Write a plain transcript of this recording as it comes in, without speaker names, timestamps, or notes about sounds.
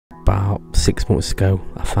6 months ago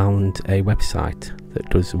I found a website that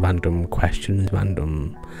does random questions,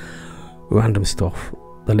 random stuff.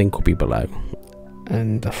 The link will be below,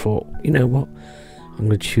 and I thought, you know what, I'm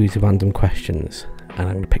going to choose the random questions and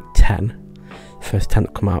I'm going to pick 10. First 10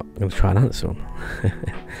 that come out, I'm going to try and answer them.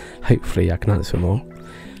 Hopefully I can answer them all.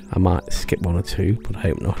 I might skip one or two, but I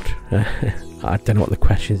hope not. I don't know what the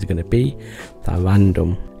questions are going to be. They're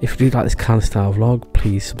random. If you do like this kind of style vlog,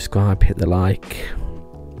 please subscribe, hit the like.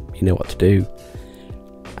 You know what to do.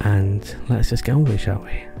 And let's just get on with it, shall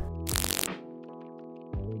we?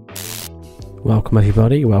 Welcome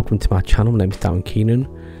everybody, welcome to my channel. My name is Darren Keenan.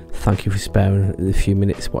 Thank you for sparing a few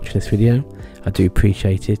minutes watching this video. I do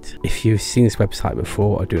appreciate it. If you've seen this website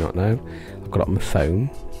before, I do not know. I've got it on my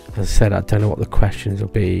phone. As I said, I don't know what the questions will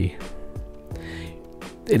be.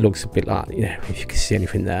 It looks a bit like, you know, if you can see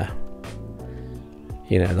anything there.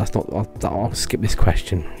 You know, that's not, I'll skip this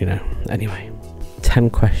question, you know. Anyway,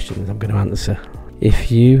 10 questions I'm going to answer.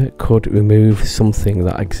 If you could remove something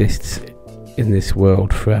that exists in this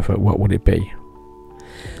world forever, what would it be?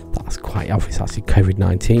 That's quite obvious. Actually,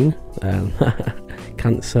 COVID-19,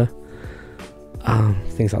 cancer,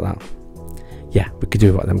 things like that. Yeah, we could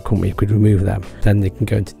do about them, couldn't we? We could remove them. Then they can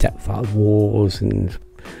go into depth about wars and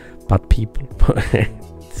bad people.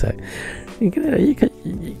 So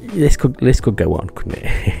this could go on, couldn't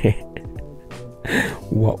it?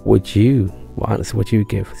 What answer would you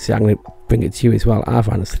give? See, I'm going to bring it to you as well. I've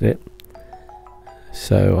answered it.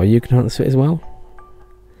 So are you going to answer it as well?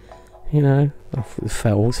 You know,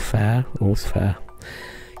 all's fair.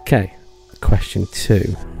 Okay, question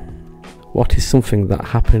 2. What is something that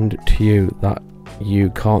happened to you that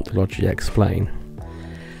you can't logically explain?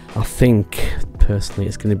 I think personally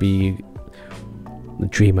it's going to be the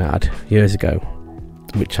dream I had years ago,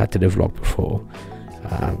 which I did a vlog before.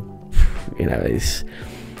 You know, it's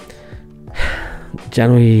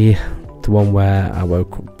generally the one where I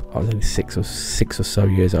woke up. I was only six or so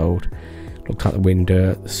years old. Looked out the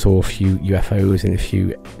window, saw a few UFOs and a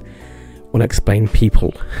few unexplained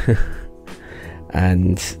people,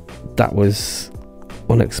 and that was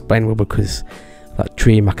unexplainable because that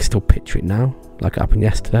dream, I can still picture it now, like it happened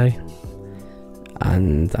yesterday.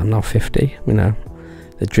 And I'm now 50. You know,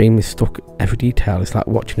 the dream is stuck every detail. It's like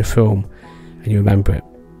watching a film and you remember it.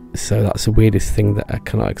 So that's the weirdest thing that I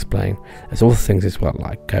cannot explain. There's other things as well,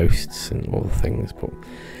 like ghosts and other things, but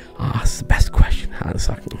that's the best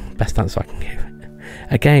best answer I can give.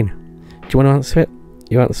 Again, do you want to answer it?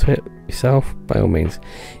 You answer it yourself, by all means.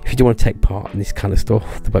 If you do want to take part in this kind of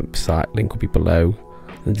stuff, the website link will be below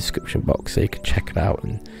in the description box, so you can check it out.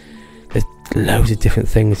 And there's loads of different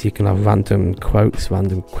things. You can have random quotes,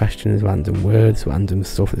 random questions, random words, random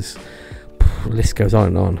stuff. The list goes on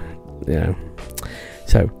and on, you know.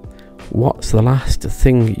 So, what's the last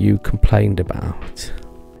thing you complained about?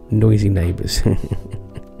 Noisy neighbours.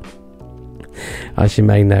 As you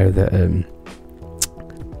may know, that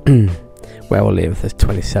where I live, there's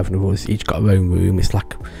 27 of us, each got our own room. It's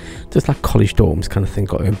like just like college dorms kind of thing,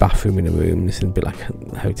 got our own bathroom in a room. It's a bit like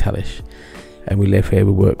hotelish, and we live here,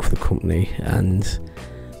 we work for the company, and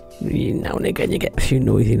now and again you get a few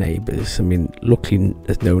noisy neighbours. I mean, luckily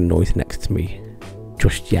there's no noise next to me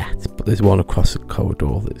just yet, but there's one across the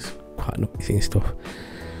corridor that's quite noisy and stuff,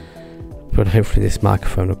 but hopefully this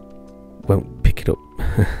microphone won't pick it up.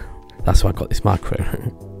 That's why I got this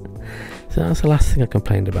microphone. So that's the last thing I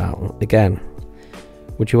complained about. Again,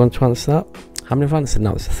 would you want to answer that? How many have I answered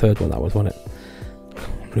now? It's the third one that was, wasn't it?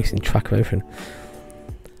 I'm losing track of everything.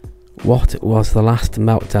 What was the last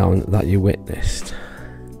meltdown that you witnessed?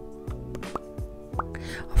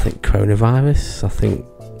 I think coronavirus. I think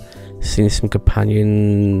seeing some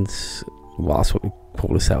companions. Well, that's what we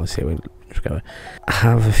call ourselves here. I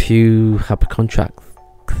have a few hypercontract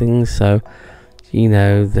things, so you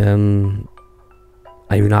know,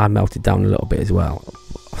 even I melted down a little bit as well.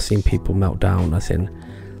 I've seen people melt down, as in,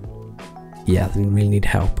 yeah, they really need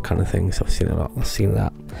help kind of thing. So I've seen a lot. I've seen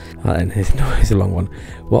that. Right, and here's a long one.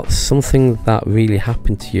 What's something that really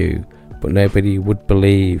happened to you but nobody would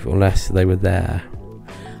believe unless they were there?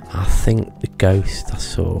 I think the ghost I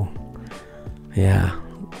saw. Yeah,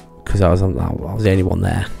 because I was the only one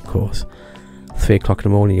there, of course. 3 o'clock in the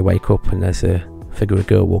morning, you wake up and there's a figure of a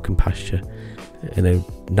girl walking past you in a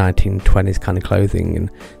 1920s kind of clothing and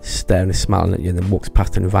staring and smiling at you, and then walks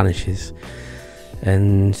past and vanishes.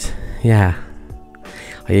 And yeah,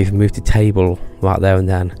 I even moved the table right there and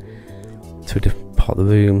then to a different part of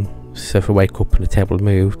the room, so if I wake up and the table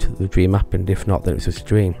moved, the dream happened. If not, then it was just a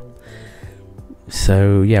dream.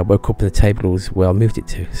 So yeah, woke up and the table was where I moved it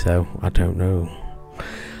to. So I don't know,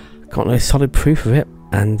 got no solid proof of it,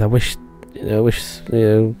 and I wish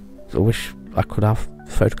I could have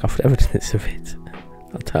photographic evidence of it.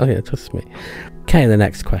 I'll tell you, trust me. Okay, the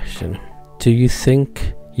next question. Do you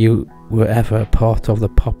think you were ever part of the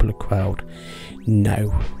popular crowd?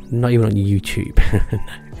 No, not even on YouTube. No.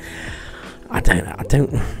 I don't.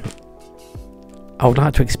 I would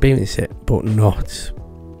like to experience it, but not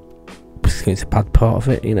because it's a bad part of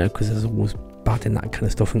it, because there's always bad in that kind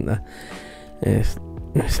of stuff, isn't there?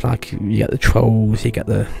 It's like you get the trolls, you get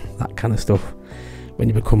that kind of stuff when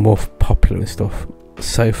you become more popular and stuff.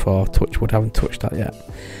 So far, touch wood, haven't touched that yet.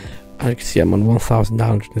 As you can see, I'm on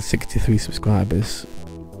 1,963 subscribers,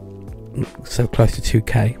 so close to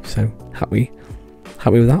 2k. So happy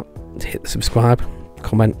with that. Hit the subscribe,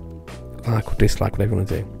 comment, like or dislike, whatever you want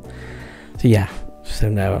to do. So yeah, so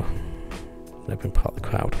no, I've never been part of the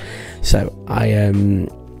crowd. So I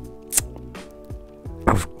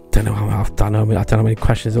don't know how many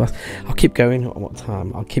questions to ask. I'll keep going. At what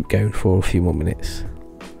time? I'll keep going for a few more minutes.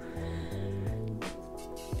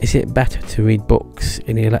 Is it better to read books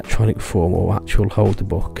in the electronic form or actual hold the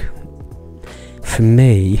book? For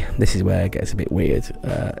me, this is where it gets a bit weird.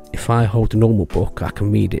 If I hold a normal book, I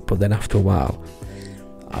can read it, but then after a while,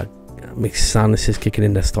 my sinuses kicking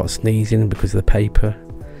in, I start sneezing because of the paper.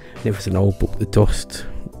 And if it's an old book, the dust,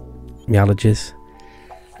 my allergies.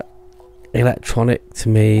 Electronic to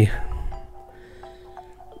me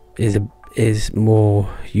is more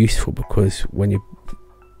useful because when you're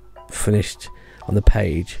finished on the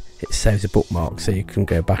page, it saves a bookmark, so you can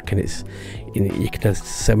go back and you can have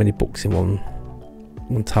so many books in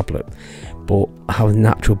one tablet. But having an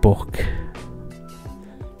actual book,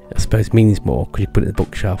 I suppose, means more because you put it in the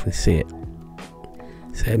bookshelf and see it,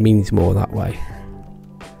 so it means more that way.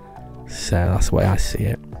 So that's the way I see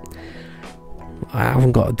it. I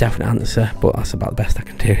haven't got a definite answer, but that's about the best I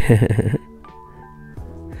can do.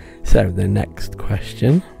 So the next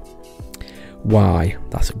question. Why?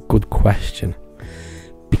 That's a good question.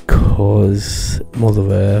 Because Mother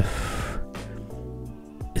Earth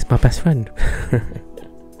is my best friend.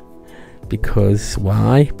 Because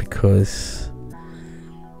why? Because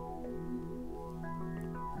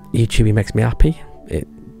YouTube makes me happy. It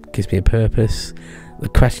gives me a purpose. The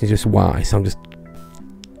question is just why. So I'm just,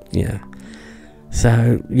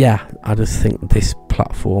 So yeah, I just think this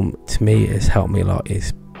platform to me has helped me a lot.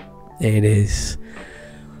 It is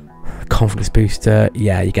a confidence booster.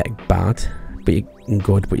 Yeah, you get bad, but you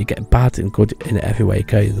get bad and good in every way you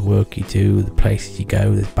go. The work you do, the places you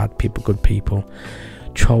go, there's bad people, good people.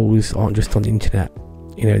 Trolls aren't just on the internet.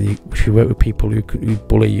 If you work with people who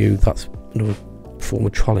bully you, that's another form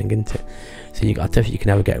of trolling, isn't it? So I don't think you can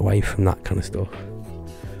ever get away from that kind of stuff,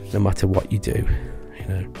 no matter what you do.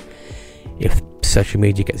 If social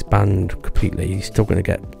media gets banned completely, you're still going to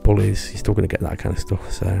get bullies, you're still going to get that kind of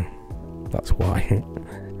stuff. So that's why.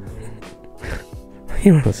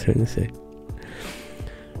 What else do you want to say?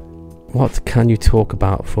 What can you talk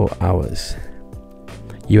about for hours?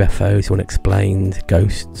 UFOs, unexplained,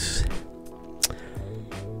 ghosts.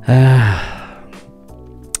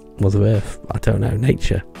 Mother Earth, I don't know,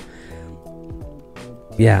 nature.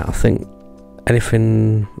 Yeah, I think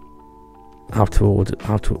anything out of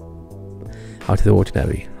the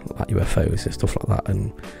ordinary, like UFOs and stuff like that,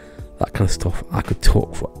 and that kind of stuff, I could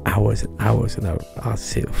talk for hours and hours, and I'd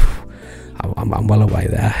see. I'm well away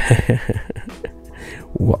there.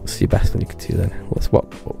 What's your best one you could do then?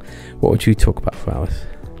 What would you talk about for hours?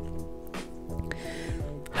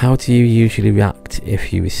 How do you usually react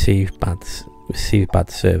if you receive bad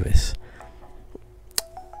service?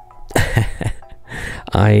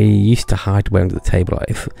 I used to hide away under the table. Like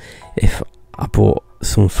if I bought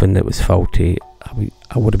something that was faulty, I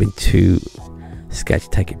would have been too scared to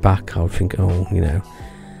take it back. I would think, I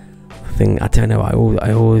don't know, I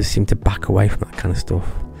always seem to back away from that kind of stuff.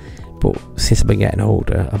 But since I've been getting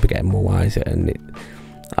older, I've been getting more wiser, and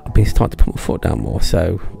I've been starting to put my foot down more.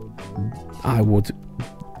 So I would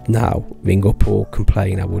now ring up or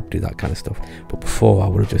complain. I would do that kind of stuff. But before, I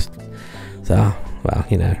would have just said, I'll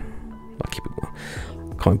keep it. I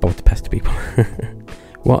can't bother to pester people.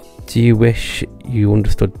 What do you wish you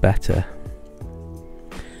understood better?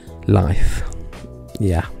 Life.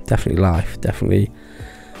 Yeah, definitely life. Definitely.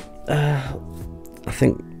 I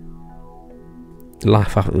think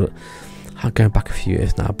life after. I'm going back a few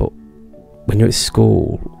years now, but when you're at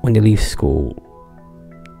school, when you leave school,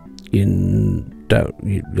 you're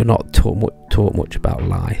not taught much about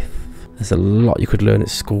life. There's a lot you could learn at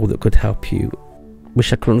school that could help you.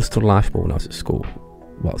 Wish I could understand life more when I was at school.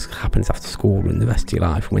 What happens after school and the rest of your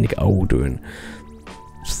life when you get older, and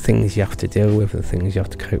things you have to deal with and things you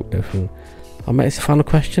have to cope with. And it's a final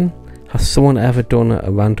question. Has someone ever done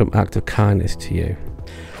a random act of kindness to you?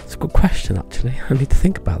 It's a good question, actually. I need to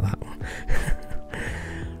think about that one.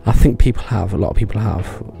 I think a lot of people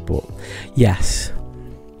have, but yes,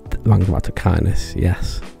 the random act of kindness,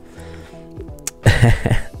 yes.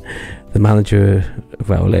 The manager of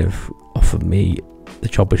where I live offered me the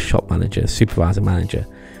job as shop manager, supervisor manager,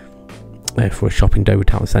 for a shop in Dover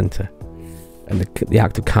Town Centre, and the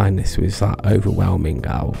act of kindness was like overwhelming.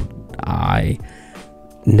 I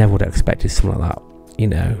never would have expected something like that, you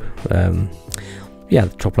know. Yeah,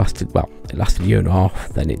 the job lasted a year and a half.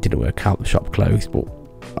 Then it didn't work out. The shop closed, but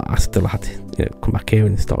I still had to, you know, come back here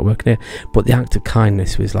and start working here. But the act of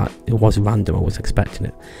kindness was like, it was random. I wasn't expecting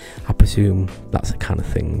it. I presume that's the kind of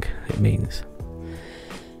thing it means.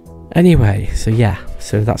 Anyway, so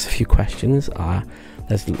that's a few questions. I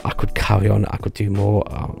could carry on. I could do more.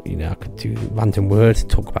 You know, I could do random words,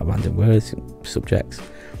 talk about random words, subjects.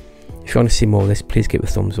 If you want to see more of this, please give a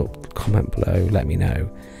thumbs up, comment below, let me know,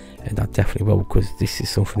 and I definitely will, because this is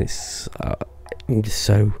something that's just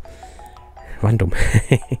so random.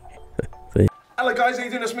 Hello guys, how you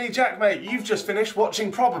doing? It's me, Jack, mate. You've just finished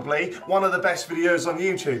watching probably one of the best videos on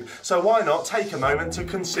YouTube. So why not take a moment to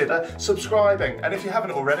consider subscribing? And if you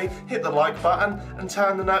haven't already, hit the like button and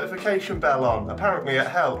turn the notification bell on. Apparently it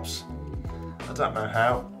helps. I don't know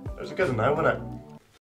how. It was good to know, wasn't it?